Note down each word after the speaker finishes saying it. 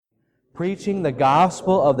preaching the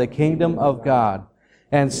gospel of the kingdom of God,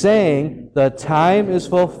 and saying, the time is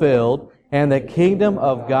fulfilled, and the kingdom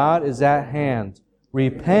of God is at hand.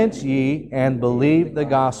 Repent ye and believe the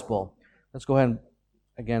gospel. Let's go ahead and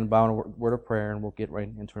again bow in a word of prayer, and we'll get right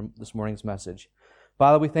into this morning's message.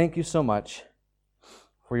 Father, we thank you so much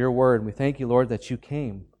for your word. We thank you, Lord, that you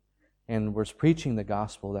came and was preaching the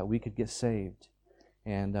gospel that we could get saved.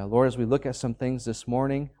 And Lord, as we look at some things this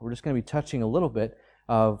morning, we're just going to be touching a little bit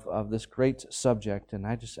of this great subject. And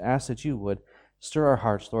I just ask that you would stir our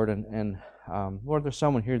hearts, Lord. And Lord, there's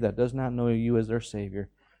someone here that does not know you as their Savior.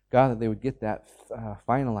 God, that they would get that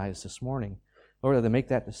finalized this morning. Lord, that they make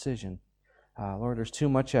that decision. Lord, there's too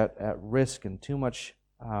much at risk and too much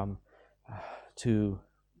to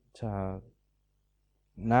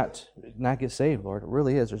not get saved, Lord. It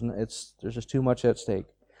really is. There's just too much at stake.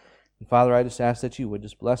 And Father, I just ask that you would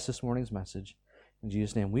just bless this morning's message. In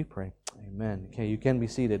Jesus' name we pray. Amen. Okay, you can be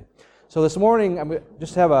seated. So this morning, I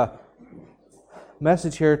just have a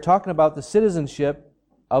message here talking about the citizenship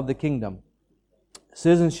of the kingdom.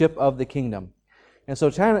 Citizenship of the kingdom. And so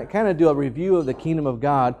trying to kind of do a review of the kingdom of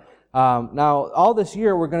God. Now, all this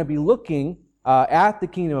year, we're going to be looking at the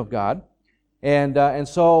kingdom of God. And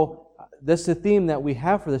so this is the theme that we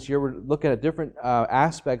have for this year. We're looking at different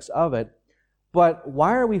aspects of it. But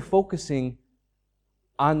why are we focusing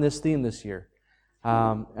on this theme this year?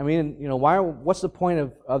 What's the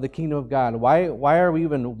point of the kingdom of God? Why are we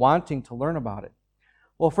even wanting to learn about it?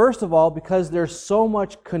 Well, first of all, because there's so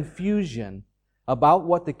much confusion about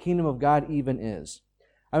what the kingdom of God even is.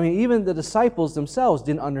 Even the disciples themselves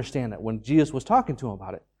didn't understand it when Jesus was talking to them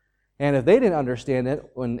about it. And if they didn't understand it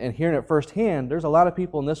and hearing it firsthand, there's a lot of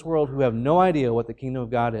people in this world who have no idea what the kingdom of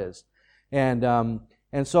God is.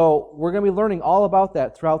 And so we're going to be learning all about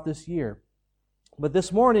that throughout this year. But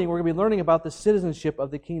this morning, we're going to be learning about the citizenship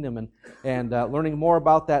of the kingdom and learning more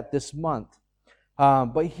about that this month.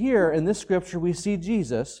 But here in this scripture, we see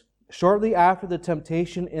Jesus, shortly after the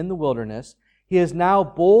temptation in the wilderness, he is now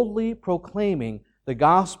boldly proclaiming the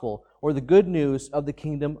gospel or the good news of the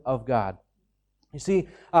kingdom of God. You see,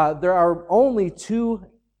 there are only two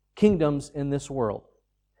kingdoms in this world.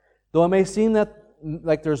 Though it may seem that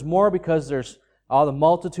like there's more because there's all the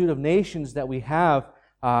multitude of nations that we have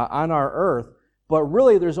on our earth, but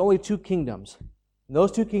really there's only two kingdoms. And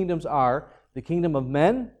those two kingdoms are the kingdom of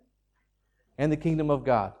men and the kingdom of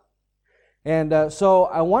God. And so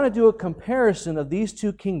I want to do a comparison of these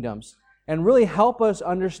two kingdoms and really help us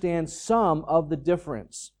understand some of the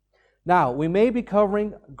difference. Now, we may be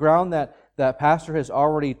covering ground that Pastor has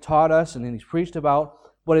already taught us and he's preached about,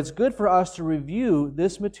 but it's good for us to review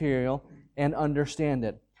this material and understand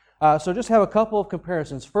it. So just have a couple of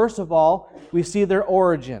comparisons. First of all, we see their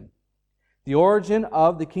origin. The origin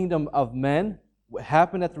of the kingdom of men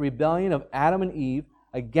happened at the rebellion of Adam and Eve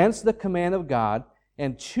against the command of God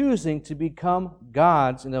and choosing to become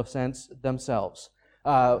gods, in a sense, themselves.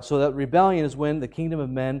 So that rebellion is when the kingdom of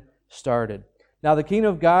men started. Now, the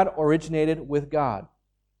kingdom of God originated with God.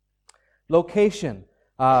 Location.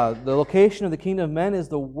 The location of the kingdom of men is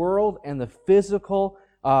the world and the physical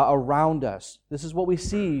around us. This is what we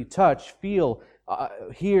see, touch, feel,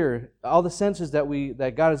 hear, all the senses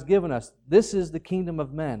that God has given us. This is the kingdom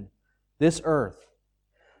of men, this earth.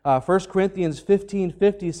 1 Corinthians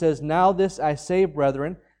 15:50 says, "Now this I say,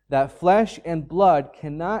 brethren, that flesh and blood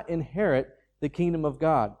cannot inherit the kingdom of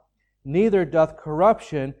God, neither doth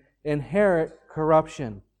corruption inherit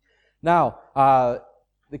corruption." Now,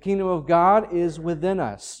 the kingdom of God is within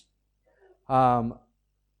us.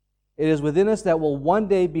 It is within us that will one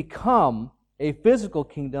day become a physical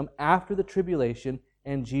kingdom after the tribulation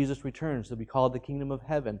and Jesus returns. They'll be called the kingdom of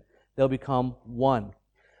heaven. They'll become one.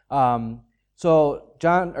 Luke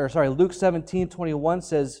 17:21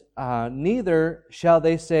 says, "Neither shall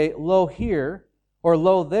they say, Lo here, or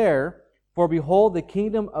Lo there, for behold, the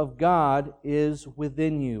kingdom of God is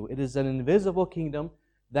within you." It is an invisible kingdom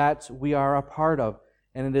that we are a part of,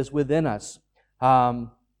 and it is within us.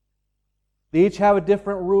 They each have a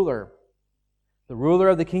different ruler. The ruler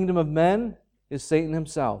of the kingdom of men is Satan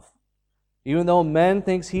himself. Even though men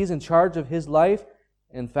thinks he's in charge of his life,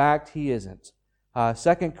 in fact, he isn't.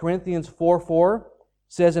 2 Corinthians 4:4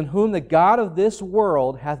 says, "In whom the God of this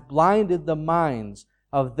world hath blinded the minds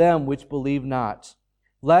of them which believe not,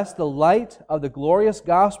 lest the light of the glorious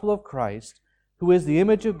gospel of Christ, who is the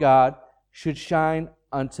image of God, should shine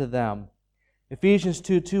unto them." Ephesians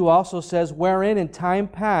 2:2 also says, "Wherein in time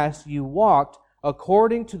past you walked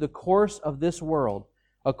according to the course of this world,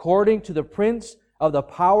 according to the prince of the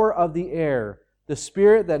power of the air, the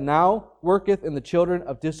spirit that now worketh in the children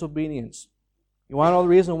of disobedience." You want to know the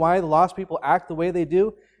reason why the lost people act the way they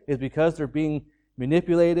do? Is because they're being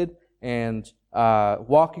manipulated and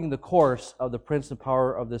walking the course of the prince and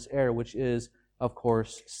power of this air, which is, of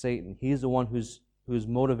course, Satan. He's the one who's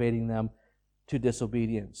motivating them to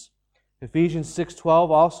disobedience. Ephesians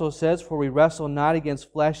 6:12 also says, "For we wrestle not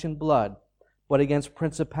against flesh and blood, but against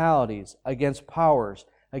principalities, against powers,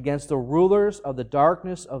 against the rulers of the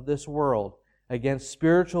darkness of this world, against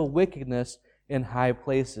spiritual wickedness in high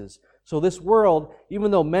places." So this world,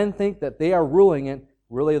 even though men think that they are ruling it,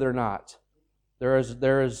 really they're not. There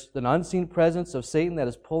is an unseen presence of Satan that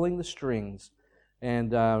is pulling the strings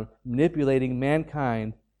and manipulating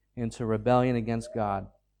mankind into rebellion against God.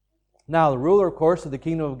 Now, the ruler, of course, of the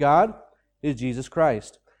kingdom of God is Jesus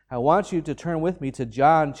Christ. I want you to turn with me to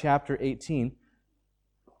John chapter 18.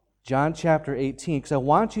 John chapter 18, because I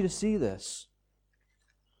want you to see this.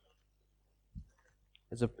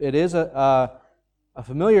 It is a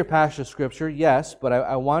familiar passage of Scripture, yes, but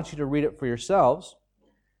I want you to read it for yourselves.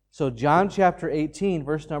 So John chapter 18,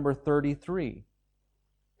 verse number 33.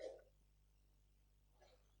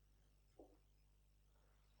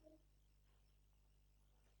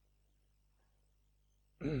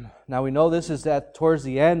 Now we know this is towards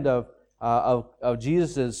the end of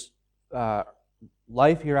Jesus'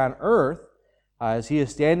 life here on earth, as he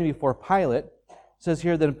is standing before Pilate. It says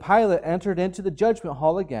here, "Then Pilate entered into the judgment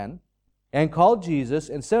hall again, and called Jesus,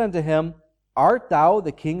 and said unto him, Art thou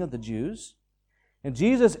the King of the Jews? And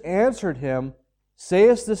Jesus answered him,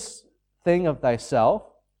 Sayest this thing of thyself,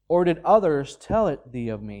 or did others tell it thee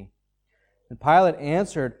of me? And Pilate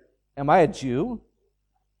answered, Am I a Jew?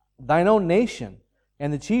 Thine own nation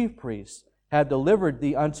and the chief priests have delivered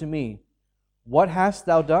thee unto me. What hast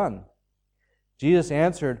thou done? Jesus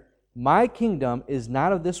answered, My kingdom is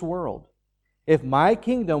not of this world. If my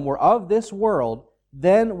kingdom were of this world,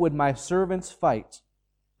 then would my servants fight,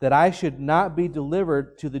 that I should not be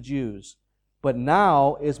delivered to the Jews. But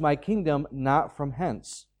now is my kingdom not from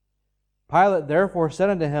hence. Pilate therefore said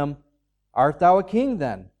unto him, Art thou a king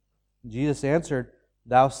then? Jesus answered,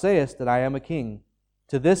 Thou sayest that I am a king.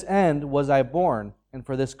 To this end was I born, and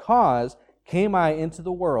for this cause came I into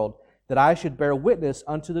the world, that I should bear witness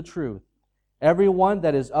unto the truth. Every one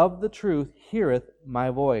that is of the truth heareth my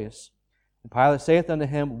voice. And Pilate saith unto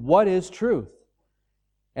him, What is truth?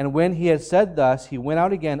 And when he had said thus, he went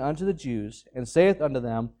out again unto the Jews, and saith unto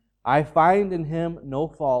them, I find in him no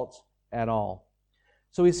fault at all.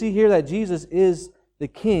 So we see here that Jesus is the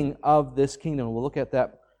king of this kingdom. We'll look at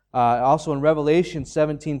that also in Revelation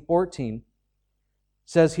 17:14. It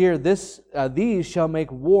says here, These shall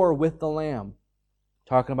make war with the Lamb,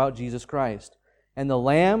 talking about Jesus Christ, and the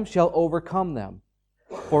Lamb shall overcome them.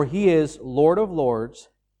 For he is Lord of lords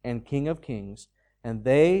and King of kings, and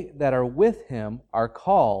they that are with him are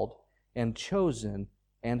called and chosen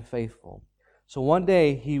and faithful. So one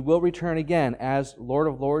day he will return again as Lord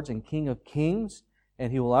of lords and King of kings,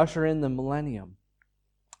 and he will usher in the millennium.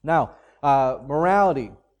 Now,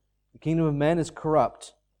 morality. The kingdom of men is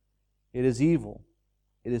corrupt. It is evil.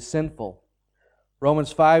 It is sinful.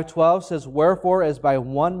 Romans 5:12 says, Wherefore, as by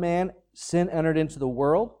one man sin entered into the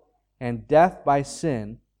world, and death by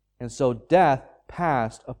sin, and so death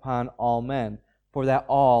passed upon all men, for that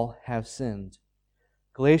all have sinned.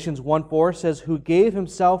 Galatians 1:4 says, Who gave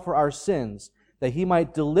himself for our sins, that he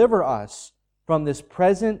might deliver us from this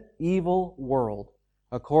present evil world,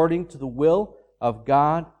 according to the will of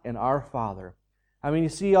God and our Father. I mean, you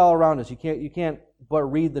see all around us. You can't but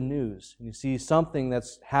read the news. You see something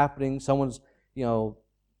that's happening. Someone's,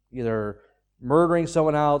 either murdering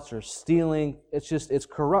someone else or stealing. It's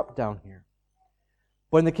corrupt down here.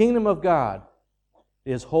 But in the kingdom of God,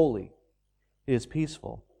 it is holy. It is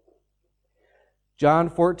peaceful. John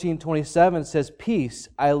 14:27 says, Peace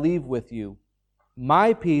I leave with you.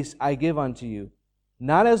 My peace I give unto you.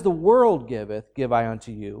 Not as the world giveth, give I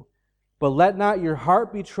unto you. But let not your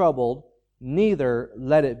heart be troubled, neither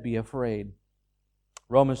let it be afraid.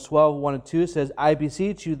 Romans 12:1-2 says, I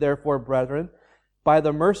beseech you, therefore, brethren, by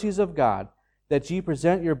the mercies of God, that ye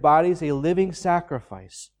present your bodies a living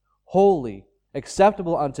sacrifice, holy,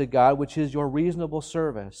 acceptable unto God, which is your reasonable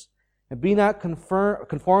service. And be not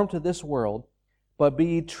conformed to this world, but be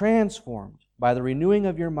ye transformed by the renewing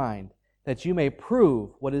of your mind, that you may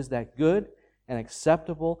prove what is that good and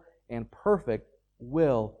acceptable and perfect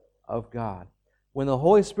will of God. When the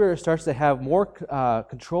Holy Spirit starts to have more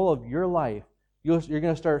control of your life, you're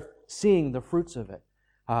going to start seeing the fruits of it.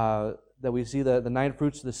 That we see the 9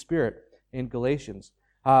 fruits of the Spirit in Galatians.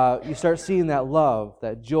 You start seeing that love,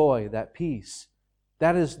 that joy, that peace.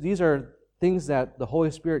 These are things that the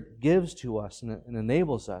Holy Spirit gives to us and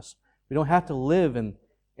enables us. We don't have to live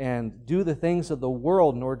and do the things of the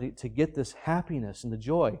world in order to get this happiness and the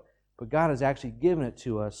joy. But God has actually given it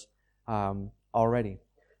to us already.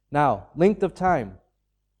 Now, length of time.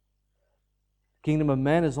 Kingdom of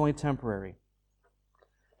men is only temporary.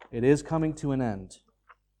 It is coming to an end.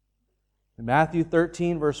 In Matthew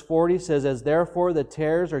 13, verse 40 says, As therefore the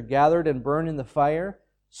tares are gathered and burned in the fire,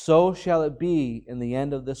 so shall it be in the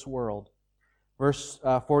end of this world. Verse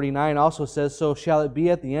 49 also says, So shall it be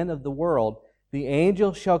at the end of the world. The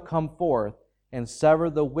angel shall come forth and sever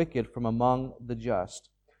the wicked from among the just.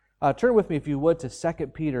 Turn with me, if you would, to 2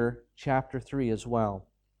 Peter chapter 3 as well.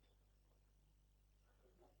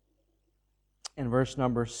 In verse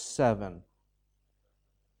number 7.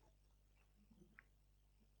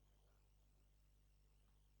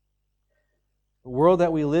 The world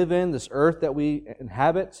that we live in, this earth that we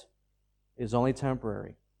inhabit, is only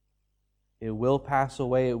temporary. It will pass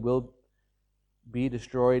away. It will be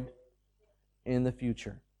destroyed in the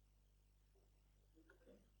future.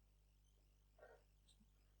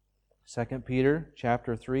 2 Peter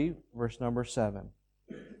chapter 3, verse number 7.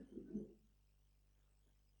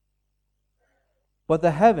 But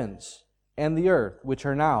the heavens and the earth, which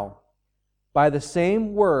are now, by the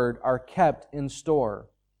same word are kept in store,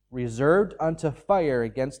 reserved unto fire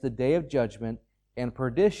against the day of judgment and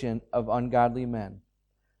perdition of ungodly men.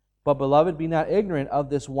 But, beloved, be not ignorant of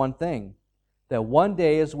this one thing, that one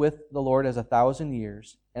day is with the Lord as 1,000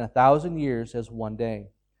 years, and 1,000 years as one day.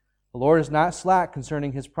 The Lord is not slack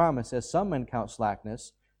concerning His promise, as some men count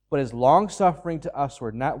slackness, but is longsuffering to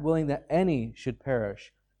usward, not willing that any should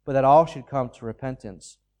perish, but that all should come to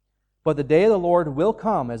repentance. But the day of the Lord will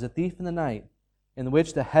come as a thief in the night, in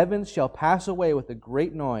which the heavens shall pass away with a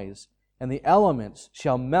great noise, and the elements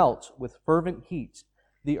shall melt with fervent heat.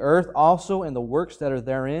 The earth also and the works that are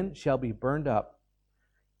therein shall be burned up.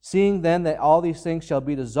 Seeing then that all these things shall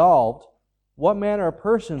be dissolved, what manner of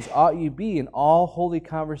persons ought ye be in all holy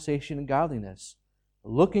conversation and godliness,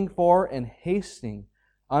 looking for and hastening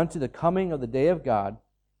unto the coming of the day of God,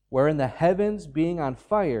 wherein the heavens being on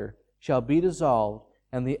fire shall be dissolved,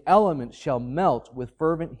 and the elements shall melt with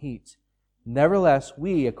fervent heat. Nevertheless,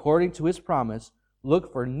 we, according to His promise,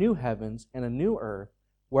 look for new heavens and a new earth,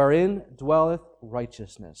 wherein dwelleth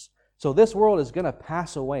righteousness. So this world is going to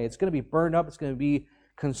pass away. It's going to be burned up. It's going to be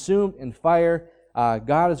consumed in fire.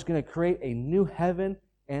 God is going to create a new heaven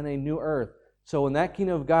and a new earth. So when that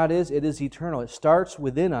kingdom of God is, it is eternal. It starts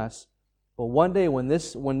within us. But one day when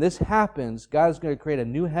this happens, God is going to create a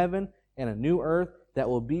new heaven and a new earth that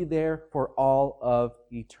will be there for all of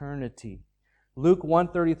eternity. Luke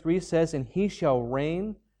 1:33 says, And He shall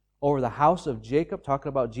reign over the house of Jacob, talking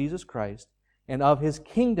about Jesus Christ, and of His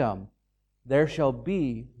kingdom there shall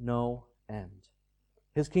be no end.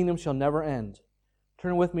 His kingdom shall never end.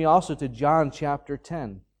 Turn with me also to John chapter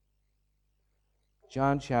 10.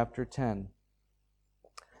 John chapter 10.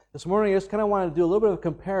 This morning I just kind of wanted to do a little bit of a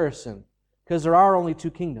comparison, because there are only two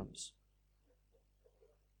kingdoms.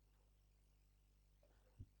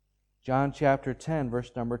 John chapter 10,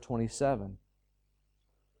 verse number 27.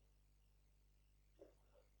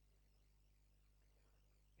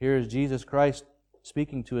 Here is Jesus Christ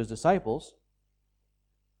speaking to His disciples.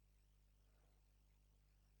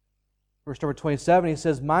 Verse number 27, He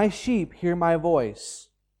says, My sheep hear my voice,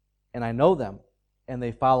 and I know them, and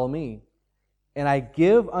they follow me. And I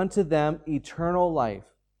give unto them eternal life,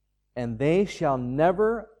 and they shall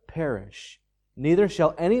never perish, neither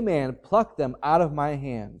shall any man pluck them out of my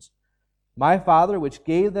hands. My Father, which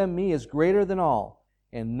gave them me, is greater than all,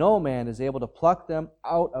 and no man is able to pluck them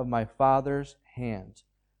out of my Father's hand.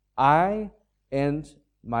 I and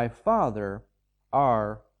my Father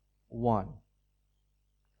are one.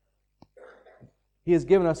 He has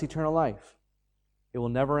given us eternal life. It will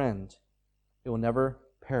never end. It will never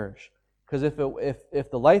perish. Because if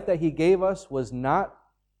the life that He gave us was not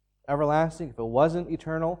everlasting, if it wasn't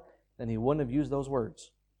eternal, then He wouldn't have used those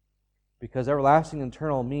words. Because everlasting and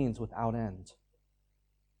eternal means without end.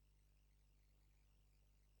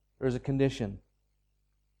 There's a condition.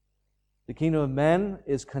 The kingdom of men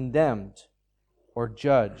is condemned or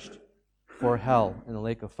judged for hell in the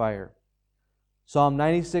lake of fire. Psalm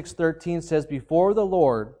 96:13 says, Before the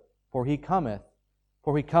Lord, for He cometh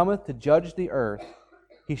to judge the earth.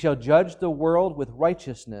 He shall judge the world with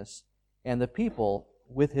righteousness, and the people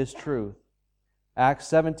with His truth. Acts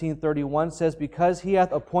 17:31 says, Because He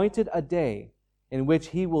hath appointed a day in which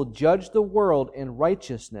He will judge the world in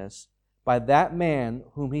righteousness by that man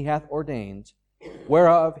whom He hath ordained,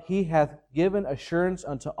 whereof He hath given assurance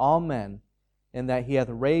unto all men, and that He hath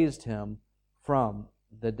raised Him from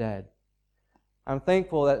the dead. I'm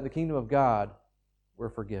thankful that in the kingdom of God we're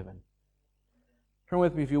forgiven. Turn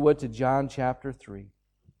with me, if you would, to John chapter 3.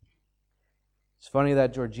 It's funny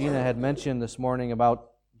that Georgina had mentioned this morning about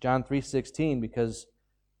John 3:16, because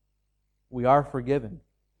we are forgiven.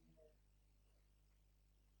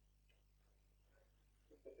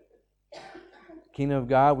 Kingdom of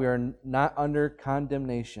God, we are not under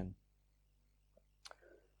condemnation.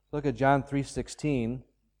 Look at John 3:16.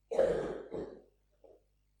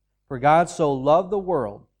 For God so loved the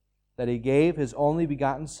world that He gave His only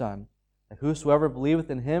begotten Son, that whosoever believeth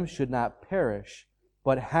in Him should not perish,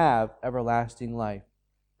 but have everlasting life.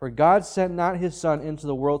 For God sent not His Son into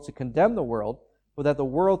the world to condemn the world, but that the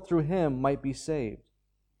world through Him might be saved.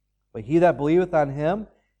 But he that believeth on Him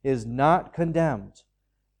is not condemned,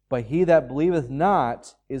 but he that believeth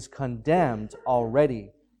not is condemned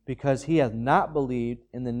already, because he hath not believed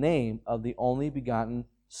in the name of the only begotten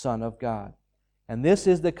Son of God. And this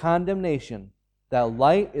is the condemnation, that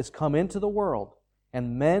light is come into the world,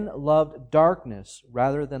 and men loved darkness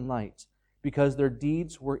rather than light, because their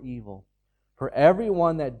deeds were evil. For every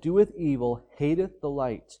one that doeth evil hateth the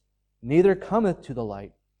light, neither cometh to the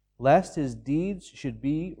light, lest his deeds should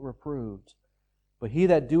be reproved. But he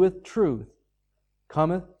that doeth truth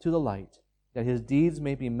cometh to the light, that his deeds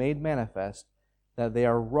may be made manifest, that they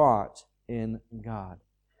are wrought in God.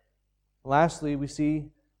 Lastly, we see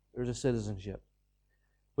there's a citizenship.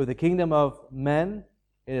 With the kingdom of men,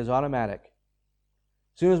 it is automatic.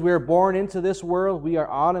 As soon as we are born into this world, we are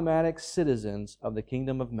automatic citizens of the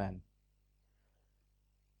kingdom of men.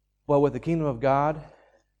 But with the kingdom of God,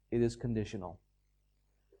 it is conditional.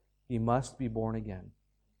 You must be born again.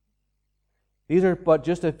 These are but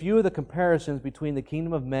just a few of the comparisons between the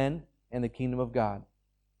kingdom of men and the kingdom of God.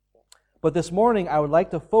 But this morning, I would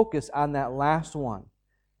like to focus on that last one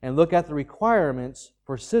and look at the requirements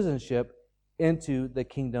for citizenship into the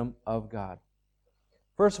kingdom of God.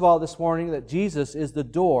 First of all, this morning, that Jesus is the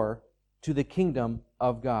door to the kingdom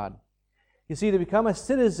of God. You see, to become a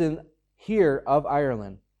citizen here of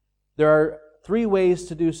Ireland, there are three ways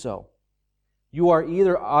to do so. You are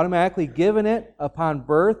either automatically given it upon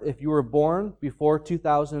birth if you were born before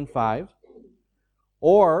 2005,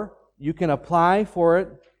 or you can apply for it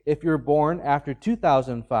if you're born after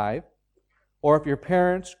 2005, or if your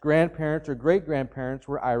parents, grandparents, or great-grandparents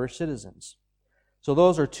were Irish citizens. So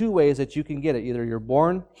those are two ways that you can get it. Either you're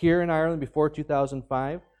born here in Ireland before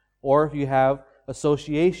 2005, or if you have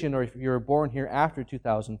association, or if you were born here after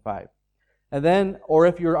 2005. And then, or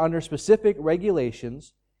if you're under specific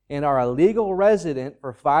regulations and are a legal resident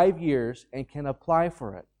for 5 years and can apply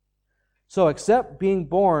for it. So except being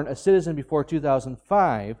born a citizen before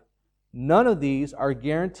 2005, none of these are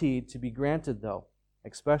guaranteed to be granted, though,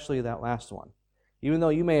 especially that last one. Even though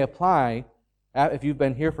you may apply, if you've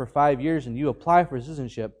been here for 5 years and you apply for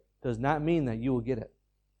citizenship, does not mean that you will get it.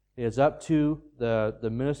 It is up to the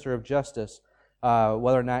Minister of Justice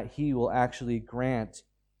whether or not he will actually grant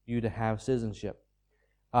you to have citizenship.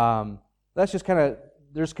 That's just kind of,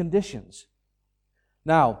 there's conditions.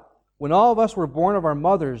 Now, when all of us were born of our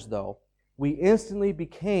mothers, though, we instantly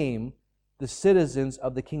became the citizens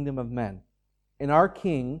of the kingdom of men. And our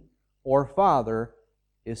king or father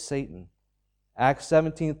is Satan. Acts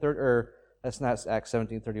 17:30, or that's not Acts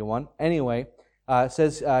 17:31. Anyway, it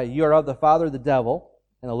says, "You are of the father the devil,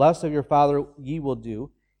 and the lusts of your father ye will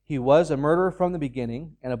do. He was a murderer from the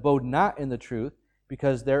beginning, and abode not in the truth,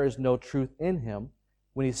 because there is no truth in him.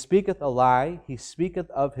 When he speaketh a lie, he speaketh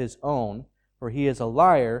of his own, for he is a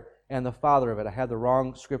liar and the father of it." I had the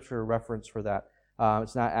wrong scripture reference for that.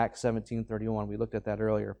 It's not Acts 17:31. We looked at that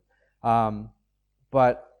earlier.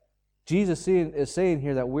 But Jesus is saying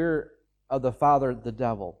here that we're of the father, the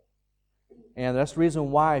devil. And that's the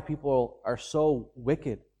reason why people are so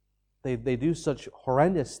wicked. They do such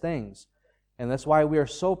horrendous things. And that's why we are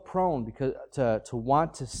so prone to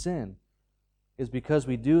want to sin, is because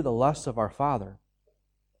we do the lusts of our father.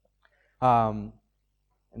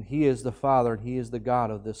 And He is the Father, and He is the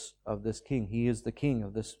God of this king. He is the king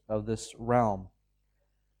of this realm.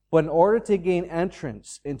 But in order to gain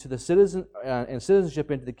entrance into the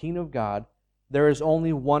citizenship into the kingdom of God, there is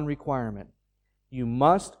only one requirement. You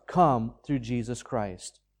must come through Jesus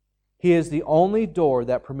Christ. He is the only door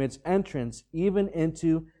that permits entrance even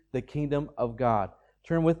into the kingdom of God.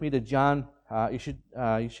 Turn with me to John. You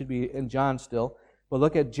should be in John still, but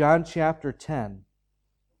look at John chapter 10.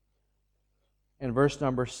 In verse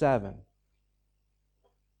number 7.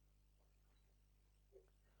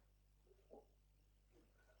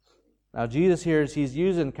 Now Jesus here, he's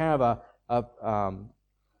using kind of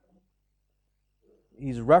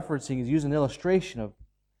he's using an illustration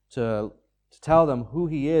to tell them who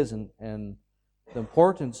He is and the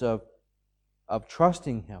importance of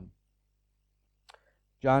trusting Him.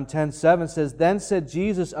 John 10:7 says, "Then said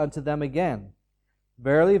Jesus unto them again,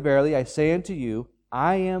 Verily, verily, I say unto you,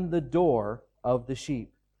 I am the door of the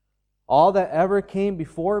sheep. All that ever came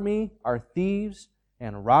before me are thieves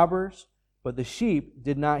and robbers, but the sheep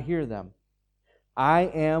did not hear them. I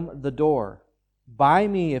am the door. By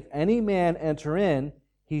me, if any man enter in,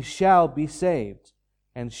 he shall be saved,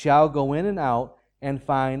 and shall go in and out, and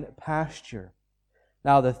find pasture.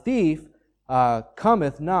 Now the thief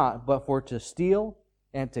cometh not, but for to steal,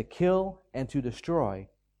 and to kill, and to destroy.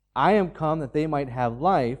 I am come that they might have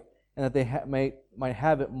life, and that they might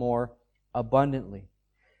have it more abundantly.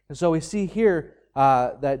 And so we see here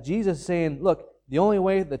that Jesus is saying, look, the only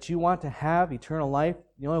way that you want to have eternal life,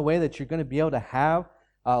 the only way that you're going to be able to have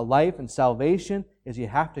life and salvation is you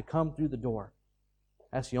have to come through the door.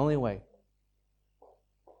 That's the only way.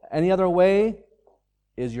 Any other way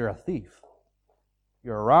is you're a thief.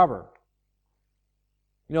 You're a robber.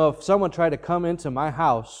 You know, if someone tried to come into my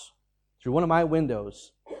house through one of my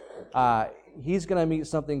windows, he's going to meet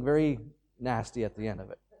something very nasty at the end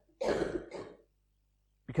of it.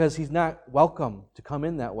 Because he's not welcome to come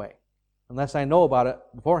in that way, unless I know about it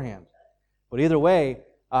beforehand. But either way,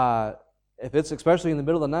 if it's especially in the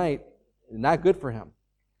middle of the night, not good for him.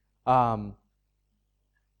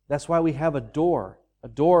 That's why we have a door. A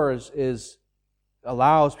door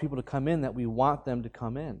allows people to come in that we want them to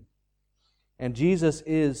come in. And Jesus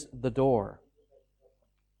is the door.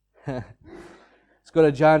 Let's go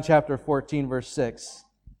to John chapter 14, verse 6.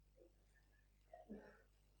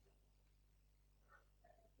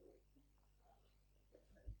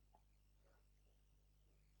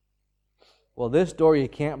 Well, this door you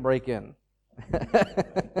can't break in.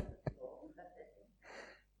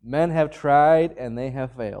 Men have tried and they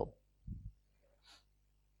have failed.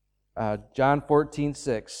 John 14,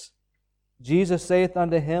 6. Jesus saith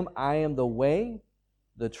unto him, I am the way,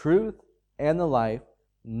 the truth, and the life.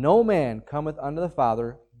 No man cometh unto the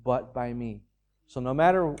Father but by me. So no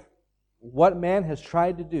matter what man has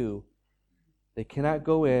tried to do, they cannot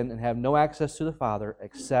go in and have no access to the Father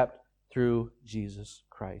except through Jesus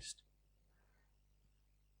Christ.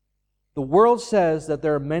 The world says that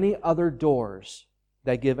there are many other doors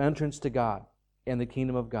that give entrance to God and the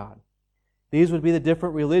kingdom of God. These would be the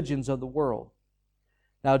different religions of the world.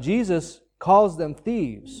 Now, Jesus calls them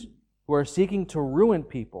thieves who are seeking to ruin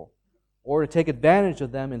people or to take advantage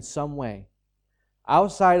of them in some way.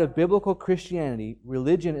 Outside of biblical Christianity,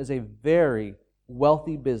 religion is a very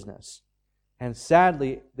wealthy business. And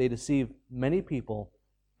sadly, they deceive many people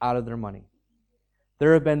out of their money.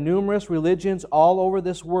 There have been numerous religions all over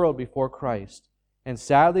this world before Christ, and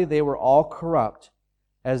sadly they were all corrupt,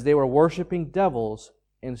 as they were worshiping devils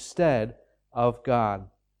instead of God.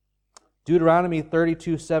 Deuteronomy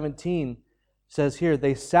 32:17 says here,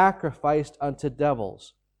 they sacrificed unto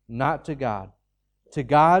devils, not to God, to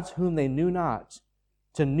gods whom they knew not,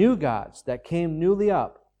 to new gods that came newly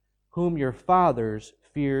up, whom your fathers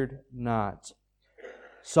feared not.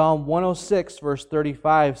 Psalm 106 verse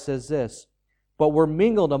 35 says this, but were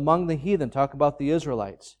mingled among the heathen, talk about the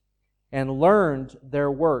Israelites, and learned their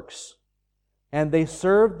works. And they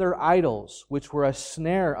served their idols, which were a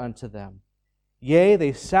snare unto them. Yea,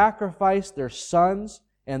 they sacrificed their sons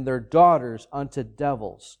and their daughters unto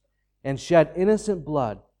devils, and shed innocent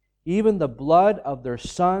blood, even the blood of their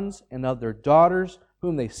sons and of their daughters,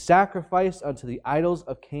 whom they sacrificed unto the idols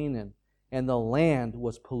of Canaan, and the land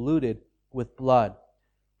was polluted with blood.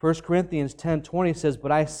 1 Corinthians 10:20 says,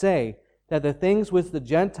 but I say that the things which the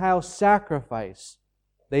Gentiles sacrifice,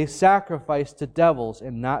 they sacrifice to devils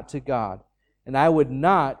and not to God. And I would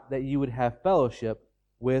not that you would have fellowship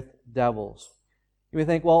with devils. You may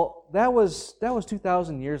think, well, that was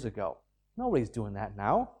 2,000 years ago. Nobody's doing that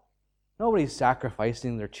now. Nobody's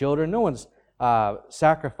sacrificing their children. No one's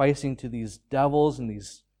sacrificing to these devils and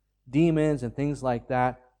these demons and things like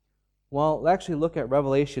that. Well, actually look at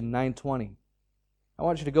Revelation 9:20. I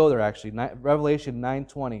want you to go there actually. Revelation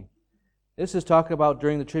 9:20. This is talking about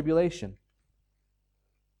during the tribulation.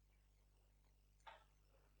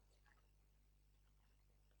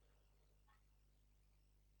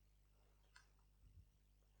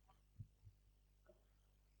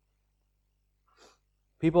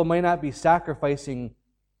 People may not be sacrificing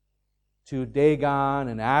to Dagon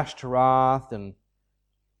and Ashtaroth and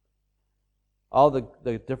all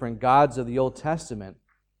the different gods of the Old Testament.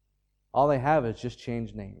 All they have is just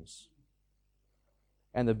changed names.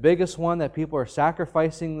 And the biggest one that people are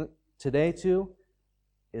sacrificing today to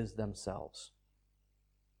is themselves.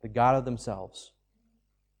 The God of themselves.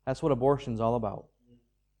 That's what abortion's all about.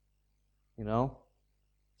 You know?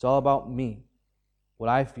 It's all about me. What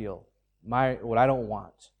I feel. What I don't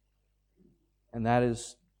want. And that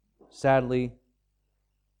is, sadly,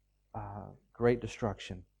 great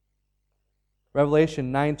destruction.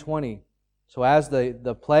 Revelation 9:20. So as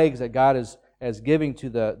the plagues that God is giving to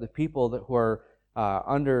the people who are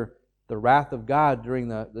under the wrath of God during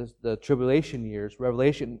the tribulation years,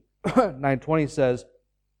 Revelation 9:20 says,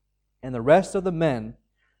 And the rest of the men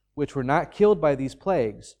which were not killed by these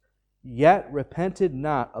plagues, yet repented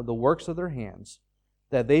not of the works of their hands,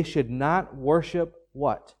 that they should not worship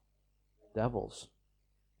what? Devils,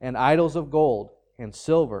 and idols of gold, and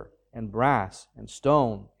silver, and brass, and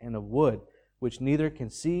stone, and of wood, which neither can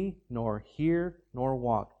see, nor hear, nor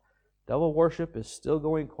walk. Devil worship is still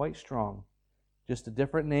going quite strong. Just a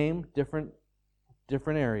different name, different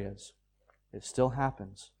areas. It still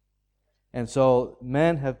happens. And so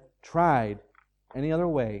men have tried any other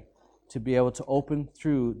way to be able to open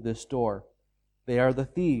through this door. They are the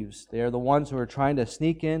thieves. They are the ones who are trying to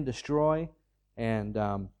sneak in, destroy, and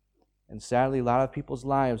sadly, a lot of people's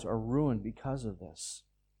lives are ruined because of this.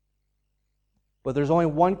 But there's only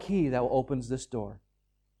one key that opens this door.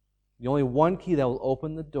 The only one key that will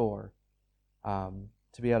open the door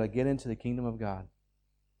to be able to get into the kingdom of God.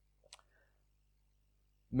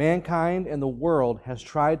 Mankind and the world has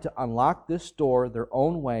tried to unlock this door their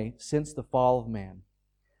own way since the fall of man.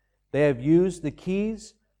 They have used the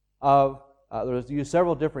keys of, there's used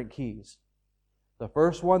several different keys. The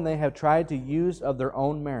first one they have tried to use of their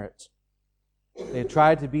own merits. They have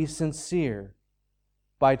tried to be sincere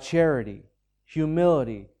by charity,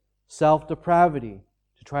 humility, self-depravity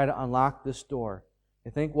to try to unlock this door.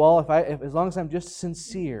 They think, well, if as long as I'm just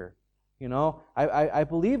sincere, I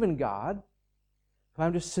believe in God. If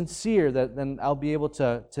I'm just sincere, then I'll be able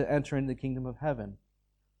to enter into the kingdom of heaven.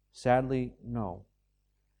 Sadly, no.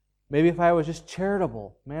 Maybe if I was just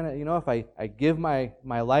charitable, if I give my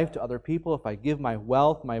life to other people, if I give my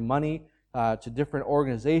wealth, my money to different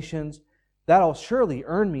organizations, that'll surely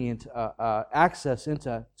earn me into access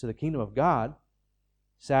into the kingdom of God.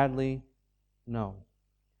 Sadly, no.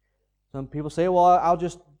 Some people say, well, I'll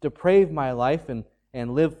just deprave my life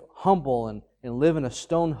and live humble and live in a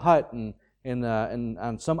stone hut and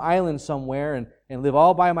on some island somewhere and live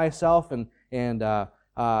all by myself and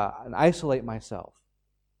isolate myself.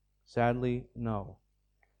 Sadly, no.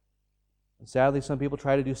 And sadly, some people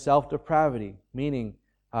try to do self-depravity, meaning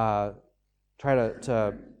try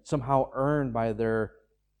to somehow earn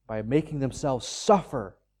by making themselves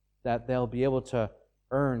suffer that they'll be able to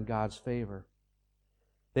earn God's favor.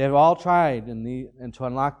 They have all tried and to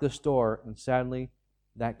unlock this door, and sadly,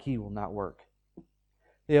 that key will not work.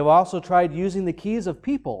 They have also tried using the keys of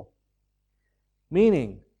people,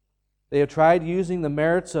 meaning they have tried using the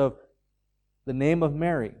merits of the name of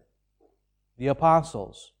Mary, the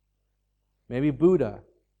apostles, maybe Buddha,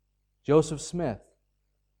 Joseph Smith,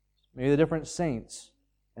 maybe the different saints,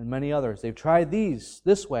 and many others. They've tried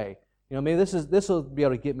this way. Maybe this will be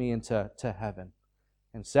able to get me into heaven.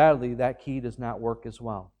 And sadly, that key does not work as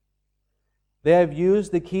well. They have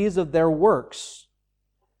used the keys of their works.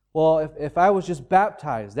 Well, if I was just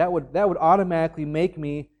baptized, that would automatically make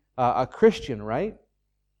me a Christian, right?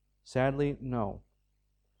 Sadly, no.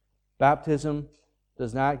 Baptism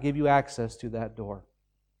does not give you access to that door.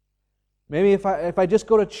 Maybe if I just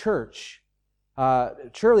go to church,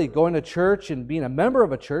 surely going to church and being a member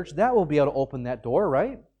of a church, that will be able to open that door,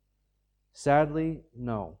 right? Sadly,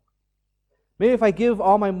 no. Maybe if I give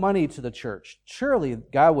all my money to the church, surely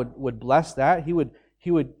God would bless that. He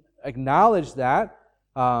would acknowledge that.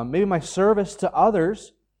 Maybe my service to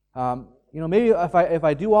others. Maybe if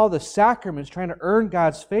I do all the sacraments trying to earn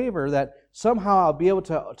God's favor, that somehow I'll be able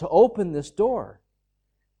to open this door.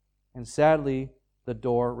 And sadly, the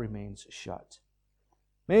door remains shut.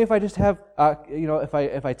 Maybe if I just have,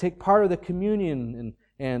 if I take part of the communion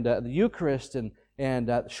and the Eucharist, and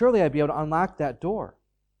surely I'd be able to unlock that door.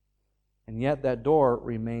 And yet that door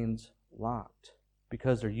remains locked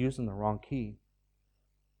because they're using the wrong key.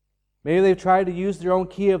 Maybe they've tried to use their own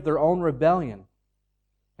key of their own rebellion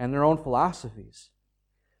and their own philosophies.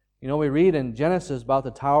 We read in Genesis about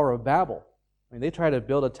the Tower of Babel. They tried to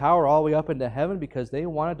build a tower all the way up into heaven because they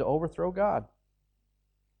wanted to overthrow God.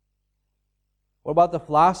 What about the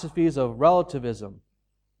philosophies of relativism,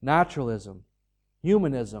 naturalism,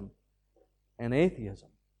 humanism, and atheism?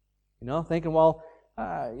 Thinking, well,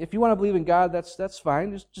 if you want to believe in God, that's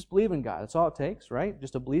fine. Just believe in God. That's all it takes, right?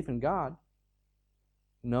 Just a belief in God.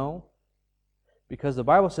 No. Because the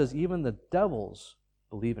Bible says even the devils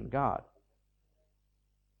believe in God.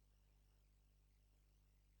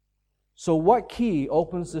 So what key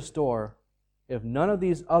opens this door if none of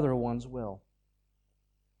these other ones will?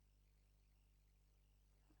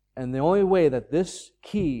 And the only way that this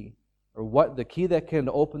key, or what the key that can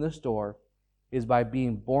open this door, is by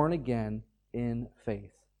being born again in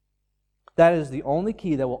faith. That is the only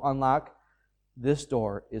key that will unlock this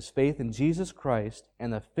door, is faith in Jesus Christ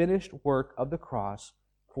and the finished work of the cross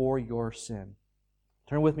for your sin.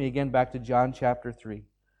 Turn with me again back to John chapter 3.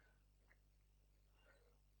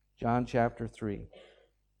 John chapter 3.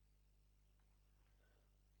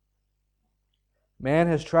 Man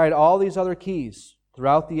has tried all these other keys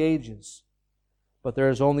throughout the ages, but there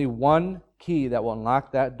is only one key that will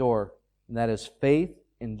unlock that door, and that is faith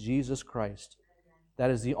in Jesus Christ.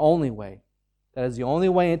 That is the only way. That is the only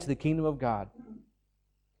way into the kingdom of God.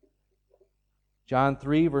 John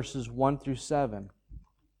 3, verses 1 through 7.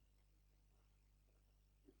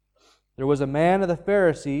 There was a man of the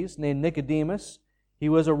Pharisees named Nicodemus. He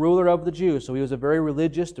was a ruler of the Jews, so he was a very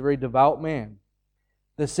religious, a very devout man.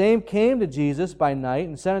 The same came to Jesus by night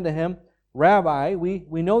and said unto him, Rabbi,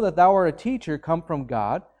 we know that thou art a teacher come from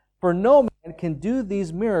God, for no man can do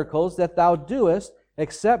these miracles that thou doest,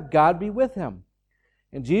 except God be with him.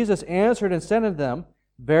 And Jesus answered and said unto them,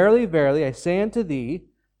 Verily, verily, I say unto thee,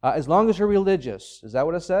 as long as you're religious. Is that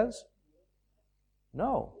what it says?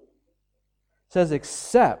 No. It says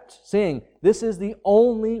except, saying this is the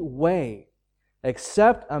only way.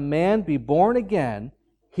 Except a man be born again,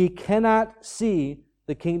 he cannot see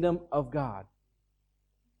the kingdom of God.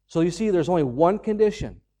 So you see, there's only one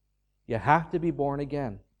condition. You have to be born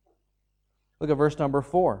again. Look at verse number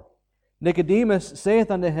 4. Nicodemus saith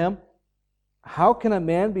unto him, How can a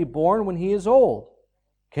man be born when he is old?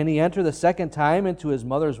 Can he enter the second time into his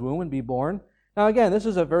mother's womb and be born? Now again, this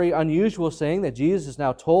is a very unusual saying that Jesus has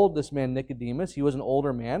now told this man Nicodemus. He was an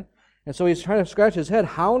older man. And so he's trying to scratch his head.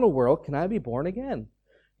 How in the world can I be born again?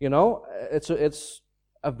 You know, it's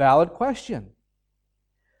a valid question.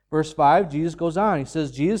 Verse 5, Jesus goes on. He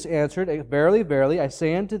says, Jesus answered, Verily, verily, I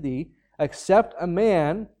say unto thee, except a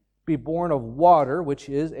man be born of water, which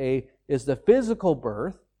is the physical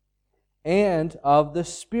birth, and of the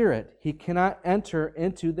Spirit, he cannot enter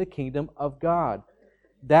into the kingdom of God.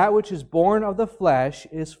 That which is born of the flesh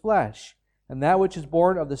is flesh, and that which is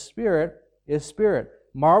born of the Spirit is spirit.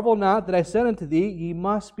 Marvel not that I said unto thee, ye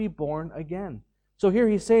must be born again. So here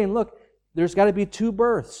he's saying, look, there's got to be two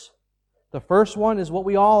births. The first one is what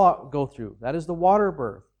we all go through. That is the water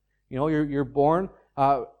birth. You know, you're born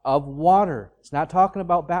of water. It's not talking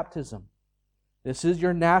about baptism. This is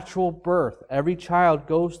your natural birth. Every child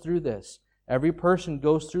goes through this. Every person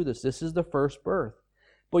goes through this. This is the first birth.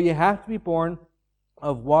 But you have to be born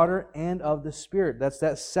of water and of the Spirit. That's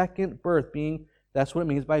that second birth. That's what it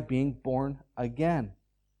means by being born again.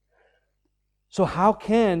 So how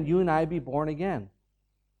can you and I be born again?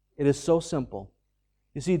 It is so simple.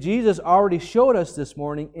 You see, Jesus already showed us this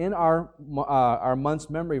morning in our month's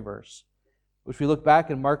memory verse, which we look back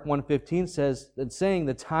in Mark 1:15 says, that saying,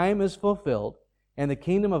 the time is fulfilled, and the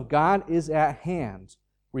kingdom of God is at hand.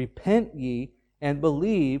 Repent ye and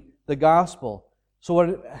believe the gospel. So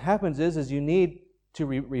what happens is you need to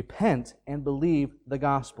repent and believe the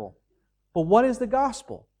gospel. But what is the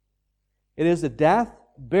gospel? It is the death,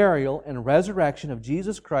 burial, and resurrection of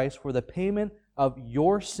Jesus Christ for the payment of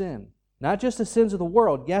your sin. Not just the sins of the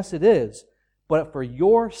world, yes it is, but for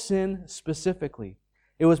your sin specifically.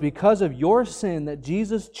 It was because of your sin that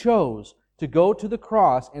Jesus chose to go to the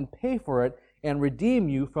cross and pay for it and redeem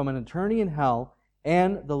you from an eternity in hell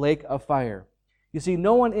and the lake of fire. You see,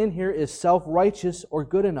 no one in here is self-righteous or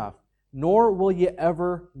good enough, nor will you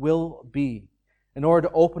ever will be, in order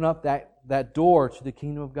to open up that door to the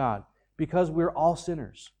kingdom of God, because we're all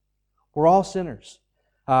sinners. We're all sinners.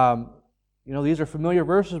 These are familiar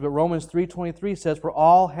verses, but Romans 3:23 says, For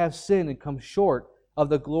all have sinned and come short of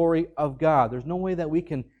the glory of God. There's no way that we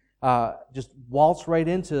can just waltz right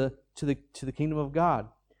into the kingdom of God.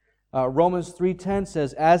 Romans 3:10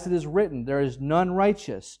 says, As it is written, there is none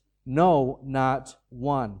righteous, no, not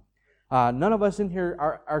one. None of us in here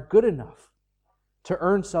are good enough to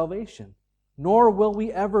earn salvation, nor will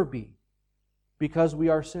we ever be, because we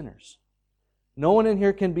are sinners. No one in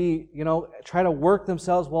here can be, try to work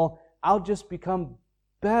themselves, well, I'll just become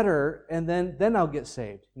better and then I'll get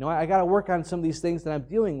saved. I got to work on some of these things that I'm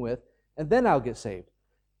dealing with and then I'll get saved.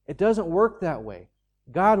 It doesn't work that way.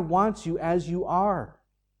 God wants you as you are.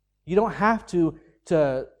 You don't have to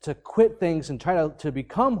quit things and try to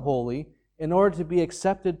become holy in order to be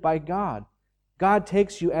accepted by God. God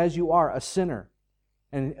takes you as you are, a sinner.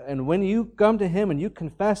 And when you come to Him and you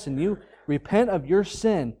confess and you repent of your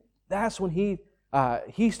sin, that's when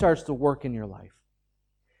He starts to work in your life.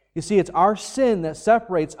 You see, it's our sin that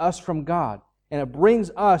separates us from God, and it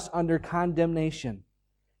brings us under condemnation.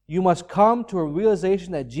 You must come to a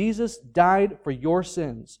realization that Jesus died for your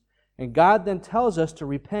sins, and God then tells us to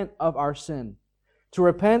repent of our sin. To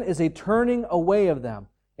repent is a turning away of them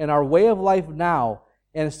in our way of life now,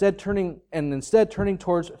 and instead turning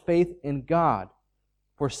towards faith in God,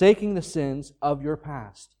 forsaking the sins of your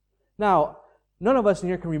past. Now, none of us in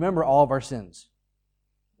here can remember all of our sins.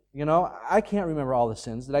 I can't remember all the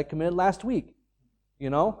sins that I committed last week,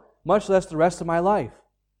 much less the rest of my life.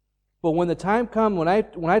 But when the time come, when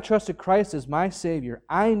I trusted Christ as my Savior,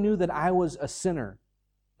 I knew that I was a sinner,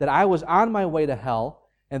 that I was on my way to hell,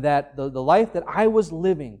 and that the life that I was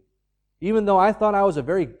living, even though I thought I was a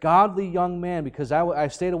very godly young man because I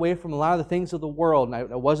stayed away from a lot of the things of the world, and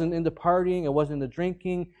I wasn't into partying, I wasn't into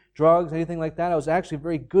drinking, drugs, anything like that. I was actually a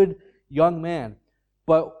very good young man.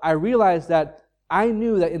 But I realized that I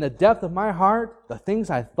knew that in the depth of my heart, the things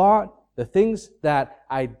I thought, the things that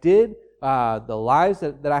I did, the lies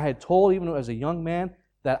that I had told even as a young man,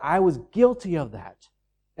 that I was guilty of that.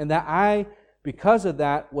 And that I, because of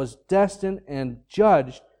that, was destined and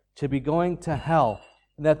judged to be going to hell.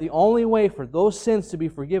 And that the only way for those sins to be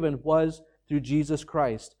forgiven was through Jesus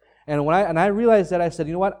Christ. And when I realized that, I said,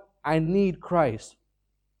 you know what? I need Christ.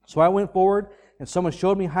 So I went forward, and someone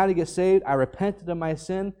showed me how to get saved. I repented of my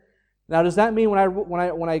sin. Now, does that mean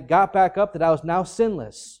when I got back up that I was now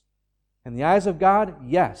sinless? In the eyes of God,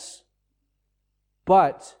 yes.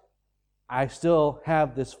 But I still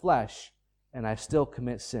have this flesh, and I still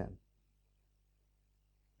commit sin.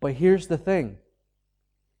 But here's the thing.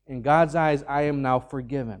 In God's eyes, I am now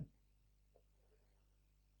forgiven.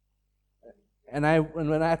 And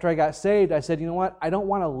after I got saved, I said, you know what? I don't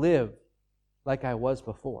want to live like I was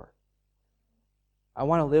before. I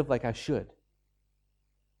want to live like I should.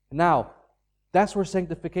 Now, that's where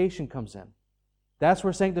sanctification comes in. That's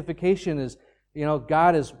where sanctification is,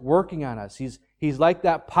 God is working on us. He's like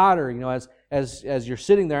that potter, as you're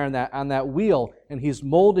sitting there on that wheel, and He's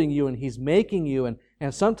molding you and He's making you,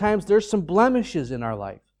 and sometimes there's some blemishes in our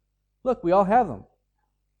life. Look, we all have them.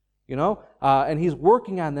 And He's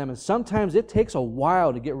working on them, and sometimes it takes a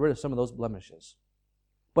while to get rid of some of those blemishes.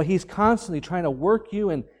 But He's constantly trying to work you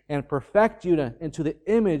and perfect you into the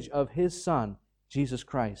image of His Son, Jesus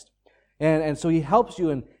Christ. And so He helps you,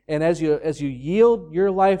 and as you yield your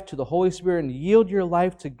life to the Holy Spirit and yield your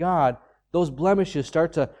life to God, those blemishes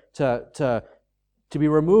start to be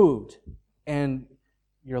removed, and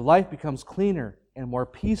your life becomes cleaner and more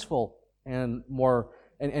peaceful and more.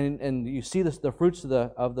 And you see the fruits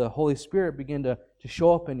of the Holy Spirit begin to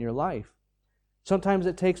show up in your life. Sometimes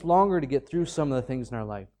it takes longer to get through some of the things in our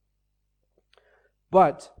life.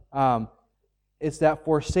 But it's that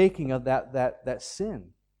forsaking of that sin.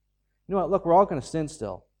 You know what? Look, we're all going to sin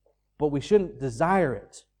still. But we shouldn't desire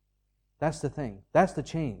it. That's the thing. That's the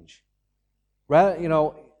change. Rather,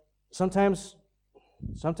 sometimes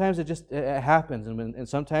it happens. And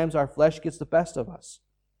sometimes our flesh gets the best of us.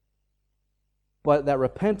 But that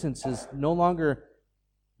repentance is no longer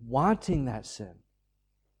wanting that sin,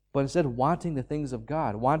 but instead wanting the things of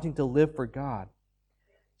God, wanting to live for God.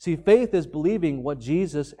 See, faith is believing what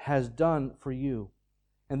Jesus has done for you.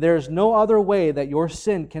 And there is no other way that your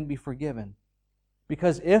sin can be forgiven.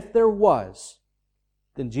 Because if there was,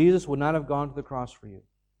 then Jesus would not have gone to the cross for you.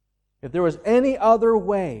 If there was any other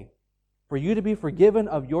way for you to be forgiven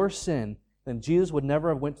of your sin, then Jesus would never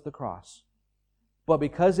have went to the cross. But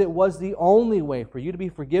because it was the only way for you to be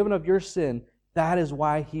forgiven of your sin, that is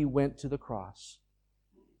why He went to the cross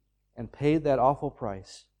and paid that awful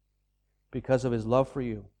price because of His love for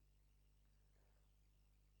you.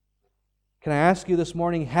 Can I ask you this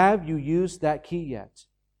morning, have you used that key yet?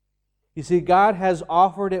 You see, God has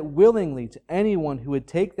offered it willingly to anyone who would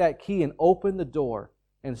take that key and open the door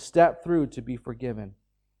and step through to be forgiven.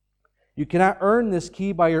 You cannot earn this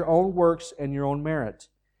key by your own works and your own merit.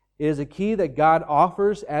 It is a key that God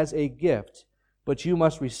offers as a gift, but you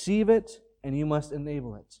must receive it and you must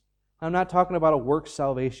enable it. I'm not talking about a work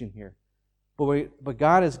salvation here, but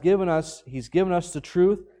God has given us, He's given us the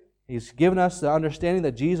truth. He's given us the understanding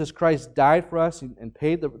that Jesus Christ died for us and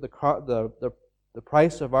paid the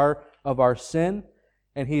price of our sin,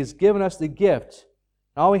 and He's given us the gift.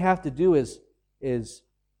 And all we have to do is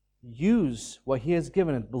use what He has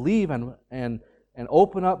given and believe and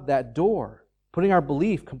open up that door, putting our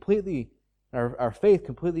belief completely, our faith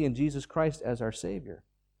completely in Jesus Christ as our Savior.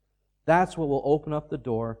 That's what will open up the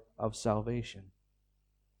door of salvation.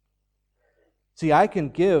 See, I can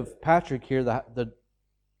give Patrick here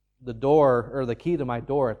the door or the key to my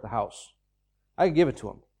door at the house. I can give it to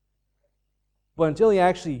him. But until he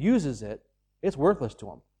actually uses it, it's worthless to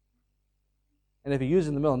him. And if he uses it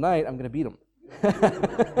in the middle of the night, I'm going to beat him.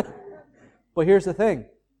 But here's the thing.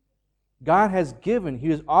 God has given, He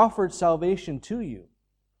has offered salvation to you.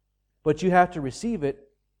 But you have to receive it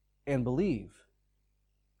and believe.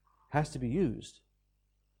 It has to be used.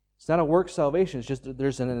 It's not a work salvation. It's just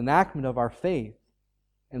there's an enactment of our faith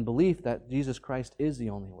and belief that Jesus Christ is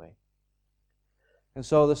the only way. And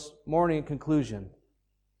so this morning, in conclusion,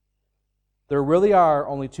 there really are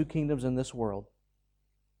only two kingdoms in this world.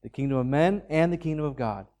 The kingdom of men and the kingdom of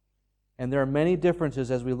God. And there are many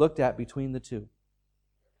differences as we looked at between the two.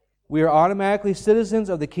 We are automatically citizens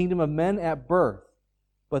of the kingdom of men at birth,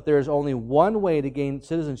 but there is only one way to gain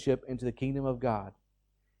citizenship into the kingdom of God.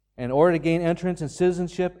 In order to gain entrance and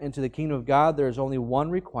citizenship into the kingdom of God, there is only one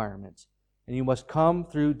requirement, and you must come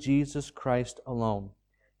through Jesus Christ alone.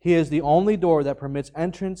 He is the only door that permits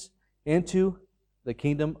entrance into the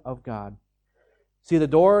kingdom of God. See, the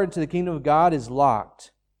door into the kingdom of God is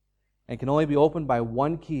locked and can only be opened by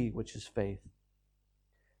one key, which is faith.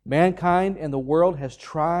 Mankind and the world has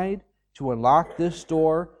tried to unlock this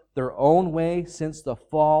door their own way since the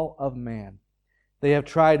fall of man. They have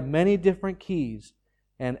tried many different keys,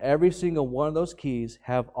 and every single one of those keys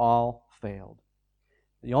have all failed.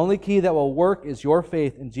 The only key that will work is your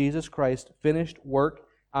faith in Jesus Christ's finished work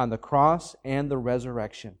on the cross and the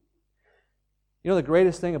resurrection. You know the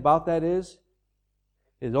greatest thing about that is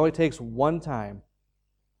it only takes one time.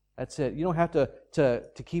 That's it. You don't have to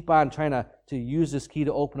keep on trying to use this key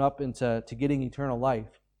to open up into getting eternal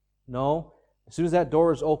life. No. As soon as that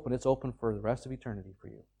door is open, it's open for the rest of eternity for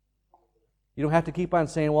you. You don't have to keep on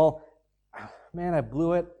saying, well, man, I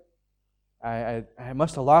blew it. I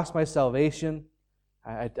must have lost my salvation.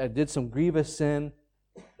 I did some grievous sin.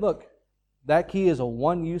 Look, that key is a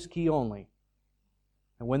one-use key only.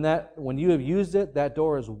 And when you have used it, that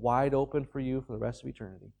door is wide open for you for the rest of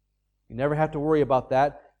eternity. You never have to worry about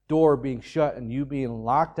that door being shut and you being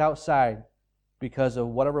locked outside because of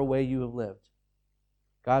whatever way you have lived.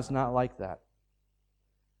 God's not like that.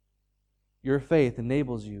 Your faith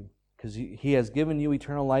enables you because He has given you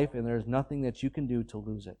eternal life and there's nothing that you can do to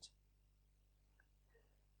lose it.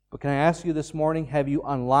 But can I ask you this morning, have you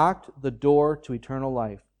unlocked the door to eternal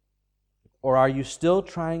life? Or are you still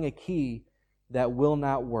trying a key that will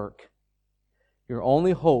not work? Your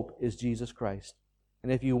only hope is Jesus Christ.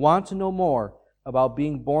 And if you want to know more about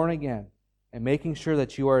being born again and making sure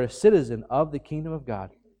that you are a citizen of the kingdom of God,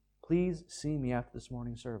 please see me after this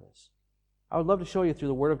morning's service. I would love to show you through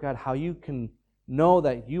the Word of God how you can know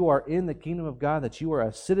that you are in the kingdom of God, that you are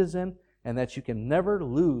a citizen, and that you can never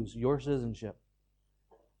lose your citizenship.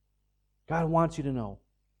 God wants you to know.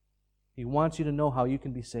 He wants you to know how you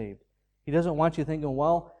can be saved. He doesn't want you thinking,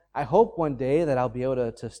 well, I hope one day that I'll be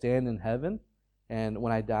able to stand in heaven and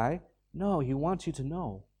when I die. No, He wants you to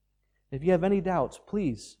know. If you have any doubts,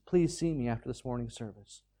 please see me after this morning's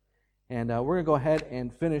service. And we're going to go ahead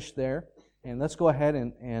and finish there. And let's go ahead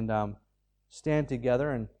and stand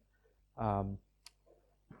together. And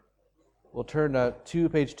we'll turn to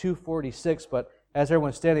page 246. But as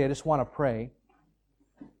everyone's standing, I just want to pray.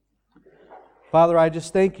 Father, I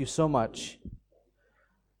just thank You so much,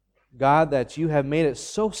 God, that You have made it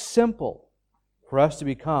so simple for us to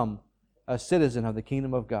become a citizen of the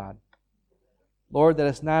kingdom of God. Lord, that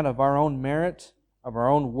it's not of our own merit, of our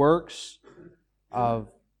own works,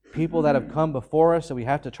 of people that have come before us that we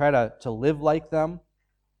have to try to live like them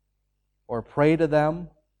or pray to them.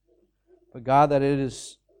 But God, that it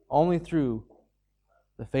is only through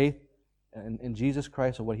the faith in Jesus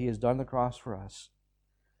Christ and what He has done on the cross for us.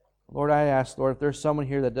 Lord, I ask, Lord, if there's someone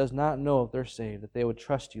here that does not know if they're saved, that they would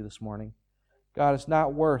trust You this morning. God, it's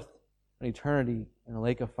not worth an eternity in the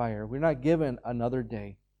lake of fire. We're not given another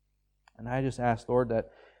day. And I just ask, Lord,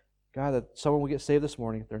 that God, that someone will get saved this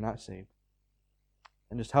morning if they're not saved.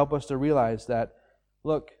 And just help us to realize that,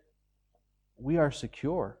 look, we are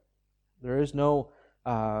secure. There's no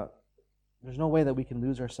way that we can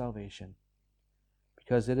lose our salvation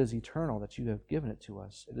because it is eternal that You have given it to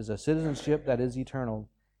us. It is a citizenship that is eternal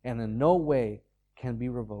and in no way can be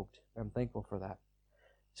revoked. I'm thankful for that.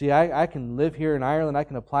 See, I can live here in Ireland, I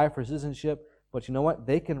can apply for citizenship, but you know what?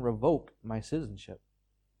 They can revoke my citizenship.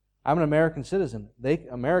 I'm an American citizen.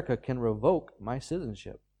 America can revoke my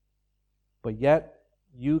citizenship. But yet,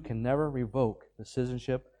 you can never revoke the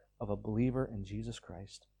citizenship of a believer in Jesus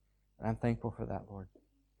Christ. And I'm thankful for that, Lord.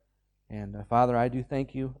 And Father, I do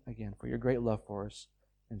thank You again for Your great love for us.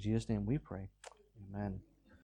 In Jesus' name we pray. Amen.